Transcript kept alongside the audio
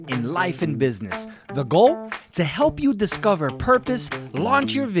in life and business. The goal? To help you discover purpose,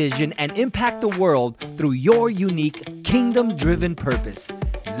 launch your vision, and impact the world through your unique kingdom-driven purpose.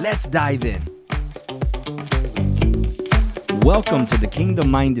 Let's dive in. Welcome to the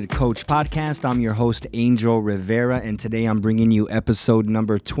Kingdom Minded Coach podcast. I'm your host, Angel Rivera, and today I'm bringing you episode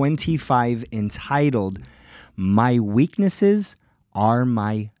number 25 entitled, My Weaknesses Are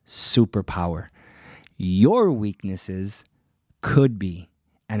My Superpower. Your weaknesses could be,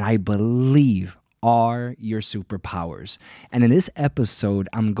 and I believe are, your superpowers. And in this episode,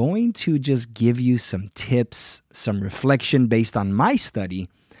 I'm going to just give you some tips, some reflection based on my study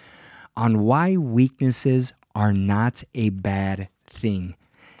on why weaknesses are not a bad thing.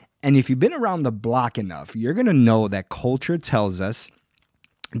 And if you've been around the block enough, you're going to know that culture tells us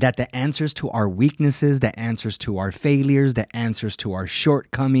that the answers to our weaknesses, the answers to our failures, the answers to our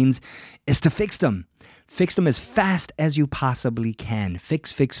shortcomings is to fix them. Fix them as fast as you possibly can.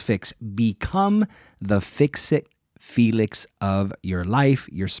 Fix. Become the fix-it Felix of your life,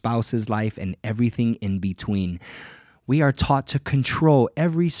 your spouse's life, and everything in between. We are taught to control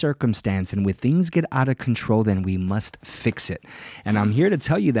every circumstance, and when things get out of control, then we must fix it. And I'm here to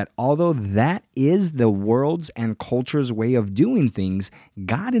tell you that although that is the world's and culture's way of doing things,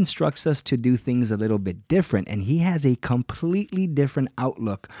 God instructs us to do things a little bit different, and He has a completely different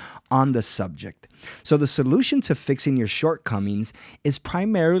outlook on the subject. So the solution to fixing your shortcomings is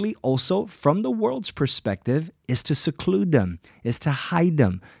primarily also from the world's perspective is to seclude them, is to hide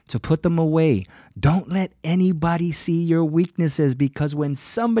them, to put them away. Don't let anybody see your weaknesses, because when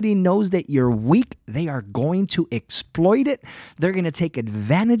somebody knows that you're weak, they are going to exploit it. They're going to take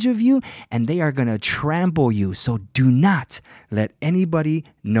advantage of you, and they are going to trample you. So do not let anybody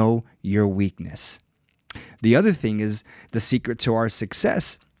know your weakness. The other thing is the secret to our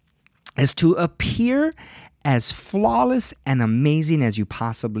success is to appear as flawless and amazing as you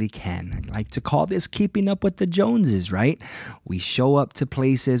possibly can. I like to call this keeping up with the Joneses, right? We show up to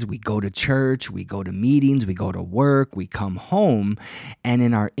places, we go to church, we go to meetings, we go to work, we come home, and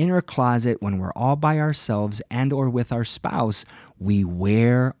in our inner closet, when we're all by ourselves and or with our spouse, we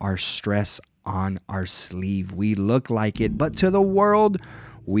wear our stress on our sleeve. We look like it, but to the world,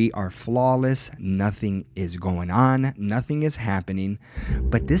 we are flawless. Nothing is going on. Nothing is happening.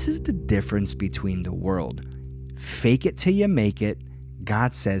 But this is the difference between the world. Fake it till you make it.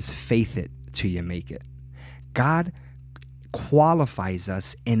 God says faith it till you make it. God qualifies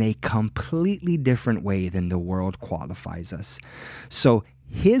us in a completely different way than the world qualifies us. So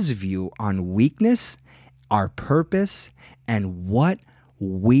His view on weakness, our purpose, and what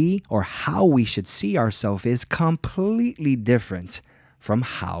we or how we should see ourselves is completely different from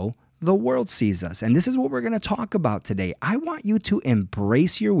how the world sees us. And this is what we're going to talk about today. I want you to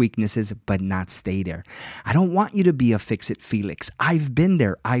embrace your weaknesses, but not stay there. I don't want you to be a fix-it Felix. I've been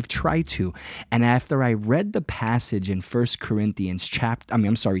there. I've tried to. And after I read the passage in 2 Corinthians chapter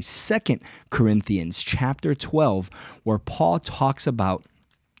 12, where Paul talks about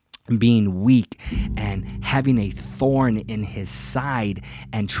being weak and having a thorn in his side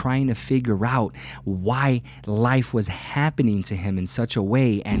and trying to figure out why life was happening to him in such a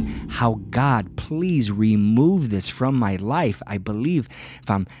way and how God, please remove this from my life. I believe, if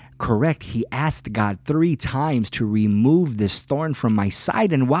I'm correct, he asked God 3 times to remove this thorn from my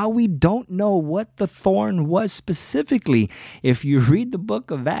side. And while we don't know what the thorn was specifically, if you read the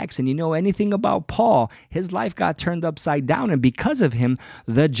book of Acts and you know anything about Paul, his life got turned upside down. And because of him,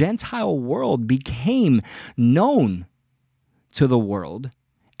 the Gentile world became known to the world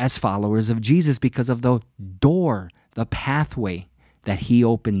as followers of Jesus because of the door, the pathway that he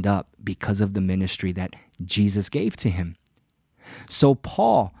opened up because of the ministry that Jesus gave to him. So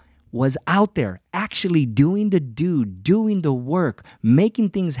Paul was out there actually doing the work, making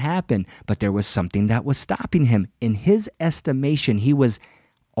things happen, but there was something that was stopping him. In his estimation, he was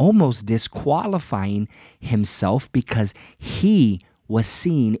almost disqualifying himself because he was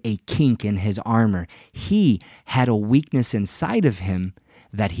seeing a kink in his armor. He had a weakness inside of him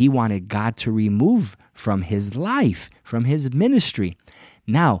that he wanted God to remove from his life, from his ministry.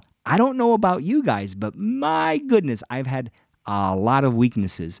 Now, I don't know about you guys, but my goodness, I've had a lot of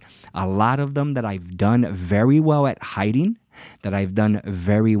weaknesses, a lot of them that I've done very well at hiding, that I've done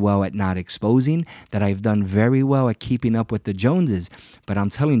very well at not exposing, that I've done very well at keeping up with the Joneses. But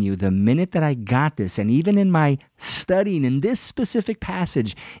I'm telling you, the minute that I got this, and even in my studying in this specific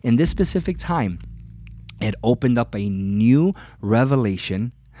passage, in this specific time, it opened up a new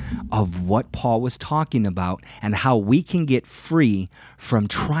revelation of what Paul was talking about and how we can get free from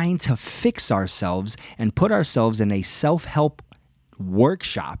trying to fix ourselves and put ourselves in a self-help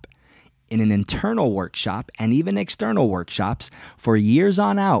workshop in an internal workshop and even external workshops for years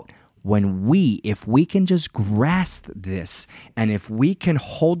on out. If we can just grasp this, and if we can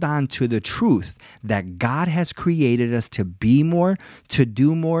hold on to the truth that God has created us to be more, to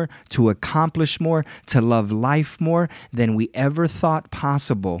do more, to accomplish more, to love life more than we ever thought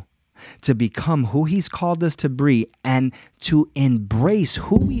possible, to become who He's called us to be, and to embrace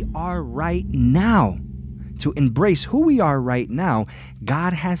who we are right now. To embrace who we are right now,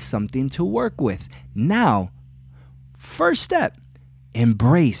 God has something to work with. Now, first step,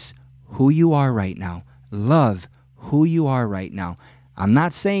 embrace who you are right now. Love who you are right now. I'm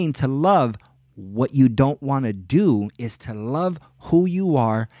not saying to love what you don't want to do, is to love who you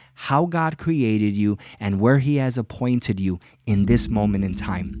are, how God created you, and where He has appointed you in this moment in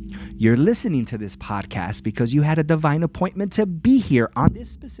time. You're listening to this podcast because you had a divine appointment to be here on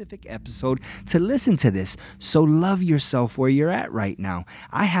this specific episode to listen to this. So love yourself where you're at right now.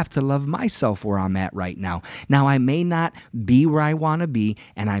 I have to love myself where I'm at right now. Now, I may not be where I want to be,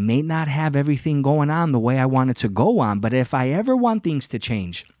 and I may not have everything going on the way I want it to go on, but if I ever want things to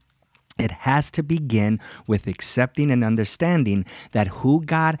change, it has to begin with accepting and understanding that who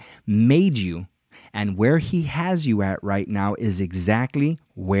God made you and where He has you at right now is exactly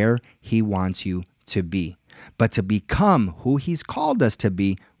where He wants you to be. But to become who He's called us to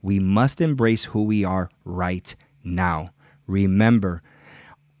be, we must embrace who we are right now. Remember,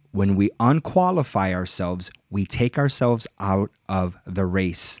 when we unqualify ourselves, we take ourselves out of the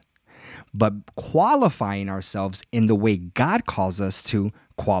race. But qualifying ourselves in the way God calls us to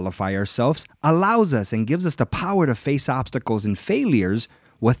qualify ourselves allows us and gives us the power to face obstacles and failures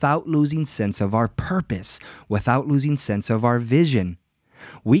without losing sense of our purpose, without losing sense of our vision.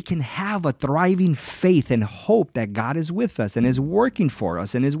 We can have a thriving faith and hope that God is with us and is working for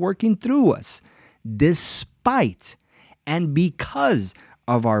us and is working through us, despite and because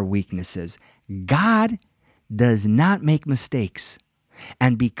of our weaknesses. God does not make mistakes.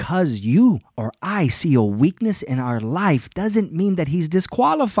 And because you or I see a weakness in our life doesn't mean that He's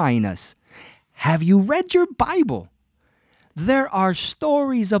disqualifying us. Have you read your Bible? There are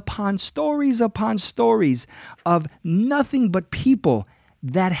stories upon stories upon stories of nothing but people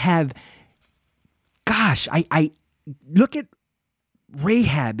that have, I look at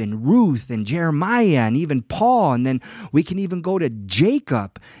Rahab and Ruth and Jeremiah and even Paul, and then we can even go to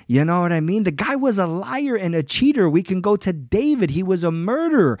Jacob. You know what I mean? The guy was a liar and a cheater. We can go to David. He was a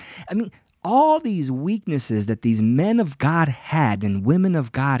murderer. I mean, all these weaknesses that these men of God had and women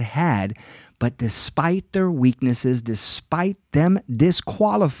of God had, but despite their weaknesses, despite them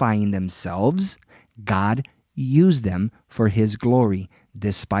disqualifying themselves, God used them for His glory,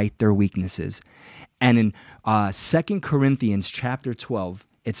 despite their weaknesses. And in 2 Corinthians chapter 12,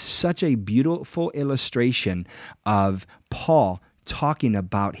 it's such a beautiful illustration of Paul talking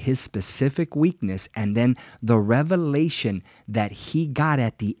about his specific weakness, and then the revelation that he got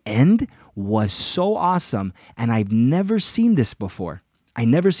at the end was so awesome. And I've never seen this before.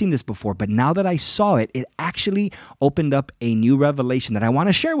 But now that I saw it, it actually opened up a new revelation that I want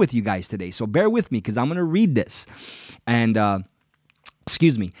to share with you guys today. So bear with me because I'm going to read this. And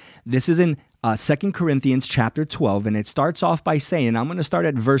this is in 2 Corinthians chapter 12, and it starts off by saying, and I'm going to start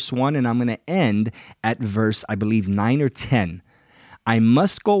at verse 1, and I'm going to end at verse, I believe, 9 or 10. I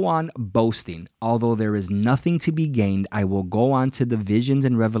must go on boasting. Although there is nothing to be gained, I will go on to the visions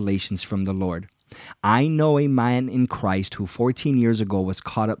and revelations from the Lord. I know a man in Christ who 14 years ago was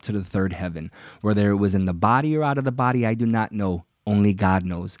caught up to the third heaven. Whether it was in the body or out of the body, I do not know. Only God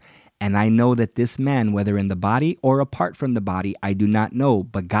knows. And I know that this man, whether in the body or apart from the body, I do not know,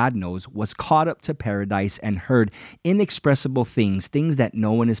 but God knows, was caught up to paradise and heard inexpressible things, things that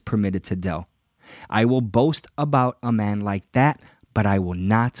no one is permitted to tell. I will boast about a man like that, but I will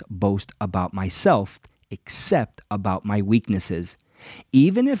not boast about myself, except about my weaknesses.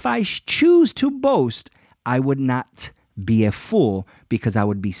 Even if I choose to boast, I would not be a fool, because I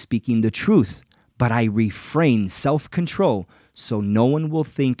would be speaking the truth. But I refrain self-control, so no one will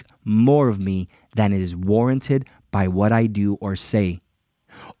think more of me than it is warranted by what I do or say,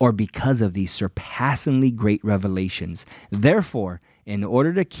 or because of these surpassingly great revelations. Therefore, in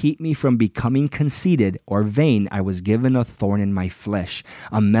order to keep me from becoming conceited or vain, I was given a thorn in my flesh,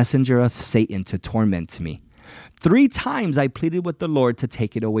 a messenger of Satan to torment me. 3 times I pleaded with the Lord to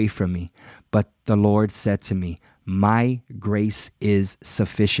take it away from me, but the Lord said to me, my grace is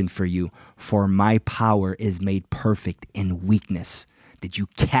sufficient for you, for my power is made perfect in weakness. Did you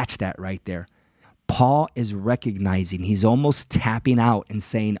catch that right there? Paul is recognizing, he's almost tapping out and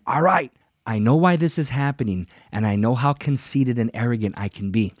saying, all right, I know why this is happening, and I know how conceited and arrogant I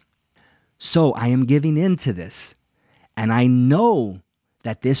can be. So I am giving in to this, and I know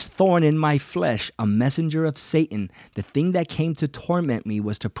that this thorn in my flesh, a messenger of Satan, the thing that came to torment me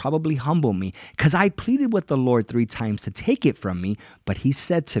was to probably humble me, because I pleaded with the Lord 3 times to take it from me, but he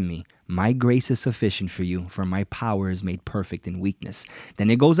said to me, my grace is sufficient for you, for my power is made perfect in weakness. Then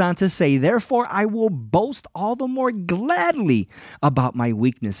it goes on to say, therefore I will boast all the more gladly about my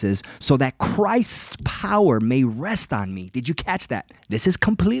weaknesses, so that Christ's power may rest on me. Did you catch that? This is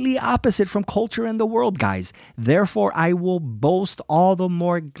completely opposite from culture and the world, guys. Therefore I will boast all the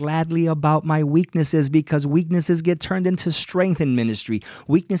more gladly about my weaknesses, because weaknesses get turned into strength in ministry.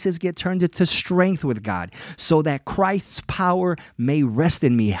 Weaknesses get turned into strength with God, so that Christ's power may rest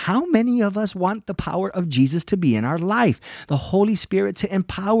in me. How many of us want the power of Jesus to be in our life, the Holy Spirit to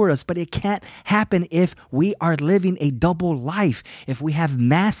empower us? But it can't happen if we are living a double life, if we have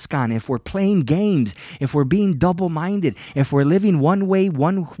masks on, if we're playing games, if we're being double-minded, if we're living one way,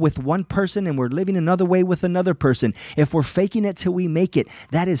 with one person, and we're living another way with another person, if we're faking it till we make it.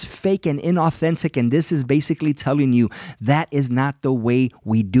 That is fake and inauthentic, and this is basically telling you that is not the way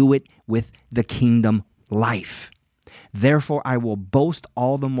we do it with the kingdom life. Therefore, I will boast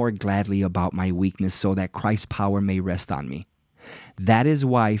all the more gladly about my weakness, so that Christ's power may rest on me. That is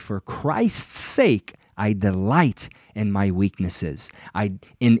why, for Christ's sake, I delight in my weaknesses,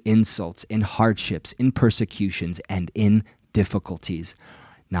 in insults, in hardships, in persecutions, and in difficulties.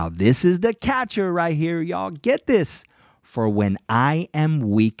 Now, this is the catcher right here, y'all. Get this. For when I am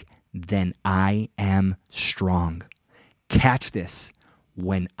weak, then I am strong. Catch this.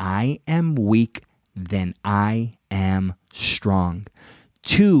 When I am weak, then I am strong.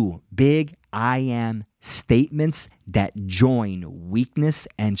 2 big I am statements that join weakness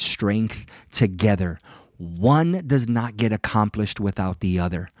and strength together. One does not get accomplished without the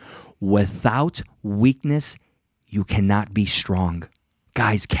other. Without weakness, you cannot be strong.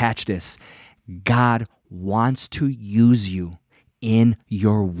 Guys, catch this. God wants to use you in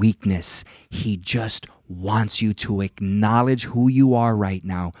your weakness. He just wants you to acknowledge who you are right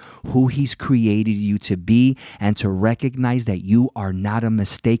now, who he's created you to be, and to recognize that you are not a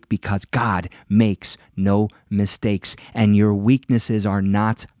mistake, because God makes no mistakes. And your weaknesses are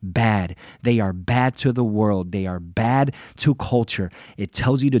not bad. They are bad to the world. They are bad to culture. It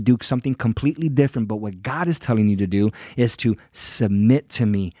tells you to do something completely different. But what God is telling you to do is to submit to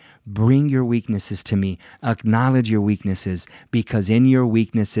me. Bring your weaknesses to me. Acknowledge your weaknesses, because in your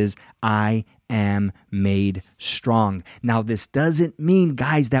weaknesses, I am made strong. Now, this doesn't mean,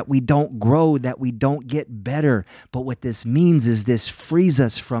 guys, that we don't grow, that we don't get better. But what this means is this frees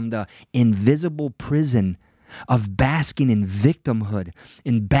us from the invisible prison of basking in victimhood,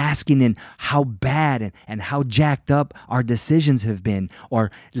 in basking in how bad and how jacked up our decisions have been, or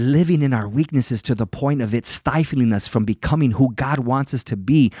living in our weaknesses to the point of it stifling us from becoming who God wants us to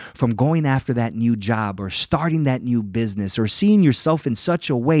be, from going after that new job or starting that new business, or seeing yourself in such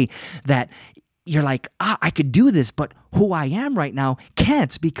a way that you're like, I could do this, but who I am right now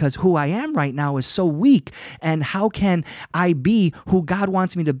can't, because who I am right now is so weak. And how can I be who God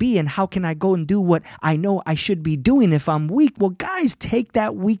wants me to be? And how can I go and do what I know I should be doing if I'm weak? Well, guys, take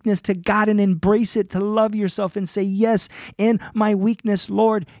that weakness to God and embrace it, to love yourself and say, yes, in my weakness,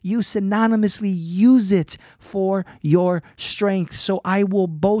 Lord, you synonymously use it for your strength. So I will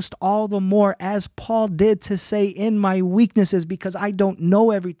boast all the more, as Paul did, to say in my weaknesses, because I don't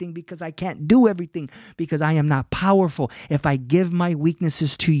know everything, because I can't do everything, because I am not powerful. If I give my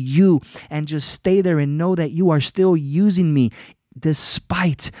weaknesses to you and just stay there and know that you are still using me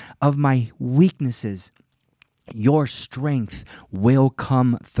despite of my weaknesses, your strength will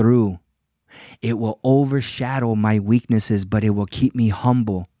come through. It will overshadow my weaknesses, but it will keep me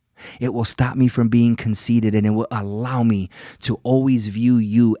humble. It will stop me from being conceited, and it will allow me to always view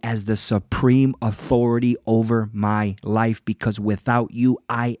you as the supreme authority over my life, because without you,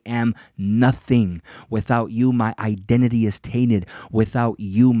 I am nothing. Without you, my identity is tainted. Without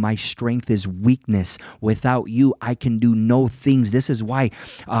you, my strength is weakness. Without you, I can do no things. This is why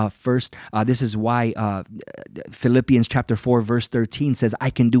Philippians chapter 4, verse 13 says, I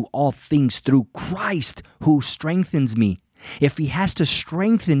can do all things through Christ who strengthens me. If he has to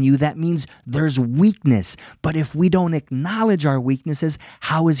strengthen you, that means there's weakness. But if we don't acknowledge our weaknesses,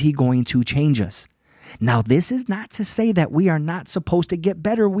 how is he going to change us? Now, this is not to say that we are not supposed to get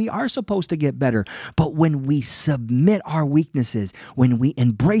better. We are supposed to get better. But when we submit our weaknesses, when we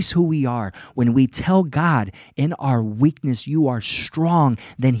embrace who we are, when we tell God in our weakness, you are strong,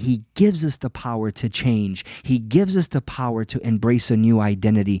 then he gives us the power to change. He gives us the power to embrace a new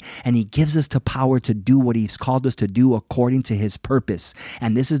identity. And he gives us the power to do what he's called us to do according to his purpose.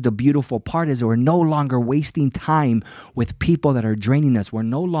 And this is the beautiful part, is we're no longer wasting time with people that are draining us. We're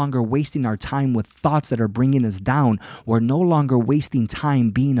no longer wasting our time with thoughts thoughts that are bringing us down. We're no longer wasting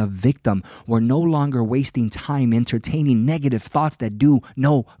time being a victim. We're no longer wasting time entertaining negative thoughts that do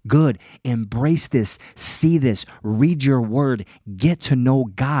no good. Embrace this, see this, read your word, get to know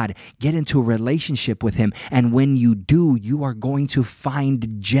God, get into a relationship with him. And when you do, you are going to find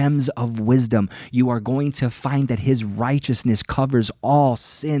gems of wisdom. You are going to find that his righteousness covers all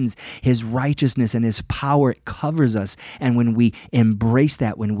sins. His righteousness and his power covers us. And when we embrace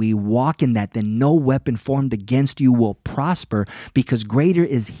that, when we walk in that, then no weapon formed against you will prosper, because greater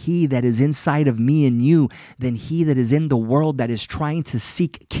is he that is inside of me and you than he that is in the world that is trying to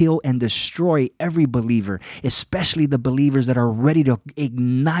seek, kill, and destroy every believer, especially the believers that are ready to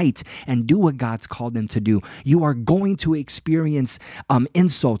ignite and do what God's called them to do. You are going to experience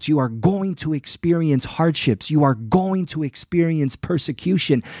insults. You are going to experience hardships. You are going to experience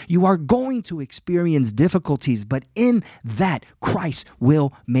persecution. You are going to experience difficulties, but in that, Christ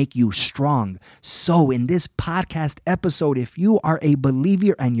will make you strong. So in this podcast episode, if you are a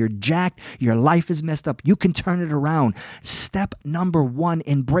believer and you're jacked, your life is messed up, you can turn it around. Step number 1,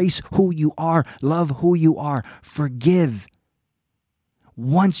 embrace who you are, love who you are, forgive.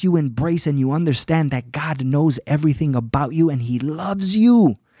 Once you embrace and you understand that God knows everything about you and he loves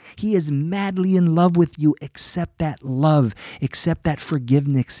you, he is madly in love with you. Accept that love. Accept that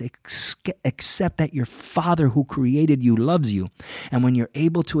forgiveness. Accept that your Father who created you loves you. And when you're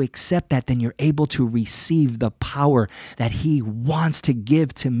able to accept that, then you're able to receive the power that he wants to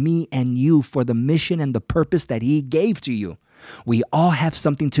give to me and you for the mission and the purpose that he gave to you. We all have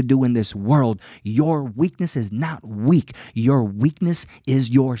something to do in this world. Your weakness is not weak. Your weakness is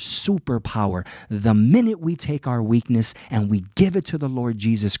your superpower. The minute we take our weakness and we give it to the Lord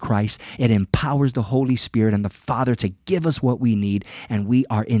Jesus Christ, it empowers the Holy Spirit and the Father to give us what we need, and we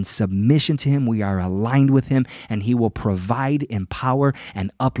are in submission to him. We are aligned with him, and he will provide, empower,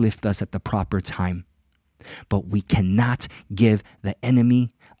 and uplift us at the proper time. But we cannot give the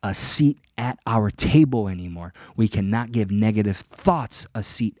enemy a seat at our table anymore. We cannot give negative thoughts a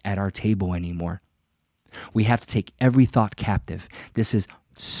seat at our table anymore. We have to take every thought captive. This is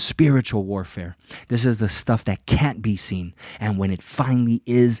spiritual warfare. This is the stuff that can't be seen. And when it finally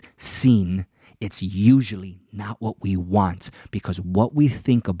is seen, it's usually not what we want, because what we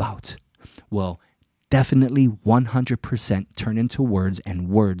think about will definitely 100% turn into words, and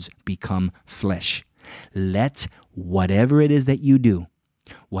words become flesh. Let whatever it is that you do,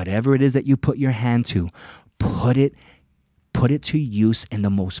 whatever it is that you put your hand to, put it to use in the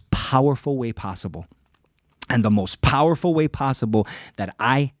most powerful way possible. And the most powerful way possible that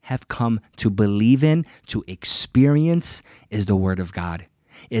I have come to believe in, to experience, is the Word of God,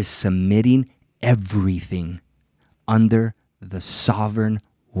 is submitting everything under the sovereign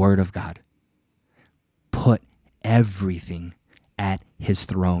Word of God. Put everything at his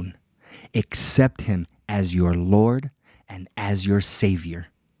throne. Accept him as your Lord and as your Savior.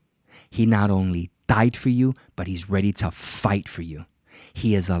 He not only died for you, but he's ready to fight for you.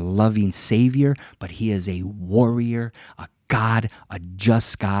 He is a loving Savior, but he is a warrior, a God, a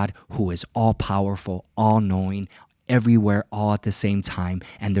just God who is all-powerful, all-knowing, everywhere, all at the same time.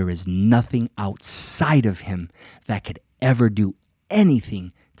 And there is nothing outside of him that could ever do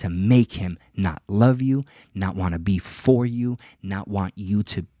anything to make him not love you, not want to be for you, not want you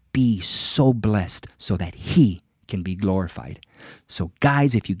to be so blessed so that he can be glorified. So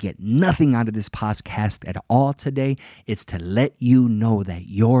guys, if you get nothing out of this podcast at all today, it's to let you know that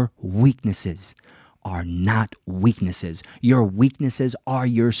your weaknesses are not weaknesses. Your weaknesses are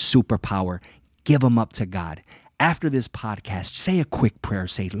your superpower. Give them up to God. After this podcast, say a quick prayer.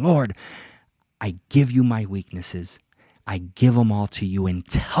 Say, Lord, I give you my weaknesses. I give them all to you, and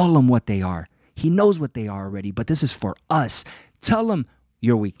tell him what they are. He knows what they are already, but this is for us. Tell him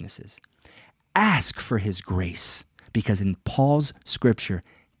your weaknesses. Ask for his grace, because in Paul's scripture,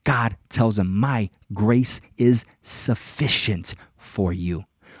 God tells him, my grace is sufficient for you.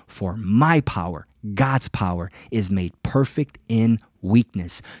 For my power, God's power, is made perfect in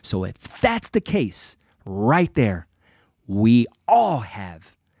weakness. So if that's the case, right there, we all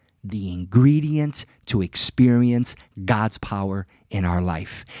have the ingredient to experience God's power in our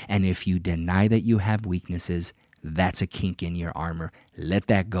life. And if you deny that you have weaknesses, that's a kink in your armor. Let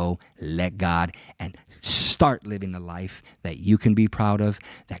that go. Let God, and start living a life that you can be proud of,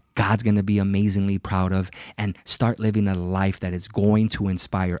 that God's going to be amazingly proud of, and start living a life that is going to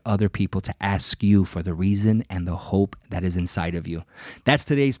inspire other people to ask you for the reason and the hope that is inside of you. That's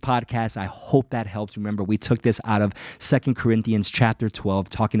today's podcast. I hope that helps. Remember, we took this out of 2 Corinthians chapter 12,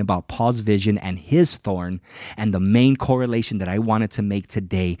 talking about Paul's vision and his thorn, and the main correlation that I wanted to make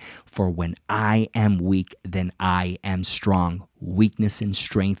today: for when I am weak, then I am strong. Weakness and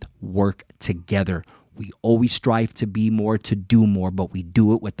strength work together. We always strive to be more, to do more, but we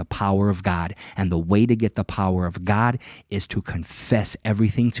do it with the power of God. And the way to get the power of God is to confess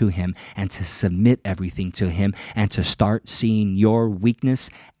everything to Him and to submit everything to Him and to start seeing your weakness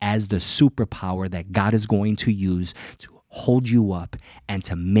as the superpower that God is going to use to hold you up and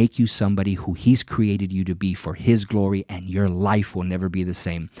to make you somebody who He's created you to be for His glory, and your life will never be the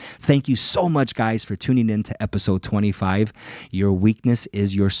same. Thank you so much, guys, for tuning in to episode 25. Your weakness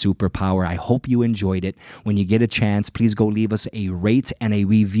is your superpower. I hope you enjoyed it. When you get a chance, please go leave us a rate and a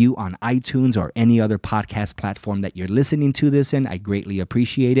review on iTunes or any other podcast platform that you're listening to this in. I greatly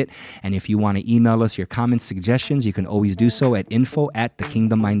appreciate it. And if you want to email us your comments, suggestions, you can always do so at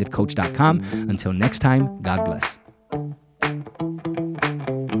info@thekingdommindedcoach.com. Until next time, God bless.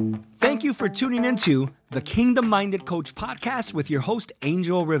 Thank you for tuning into the Kingdom Minded Coach podcast with your host,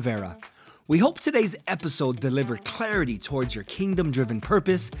 Angel Rivera. We hope today's episode delivered clarity towards your kingdom-driven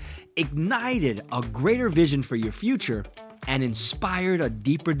purpose, ignited a greater vision for your future, and inspired a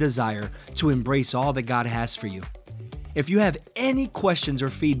deeper desire to embrace all that God has for you. If you have any questions or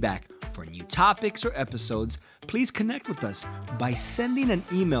feedback for new topics or episodes, please connect with us by sending an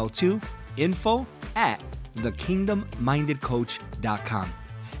email to info@thekingdommindedcoach.com.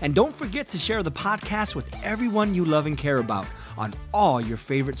 And don't forget to share the podcast with everyone you love and care about on all your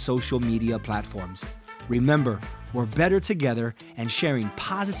favorite social media platforms. Remember, we're better together, and sharing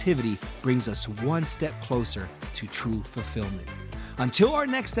positivity brings us one step closer to true fulfillment. Until our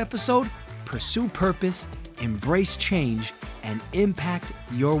next episode, pursue purpose, embrace change, and impact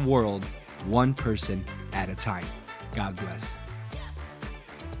your world one person at a time. God bless.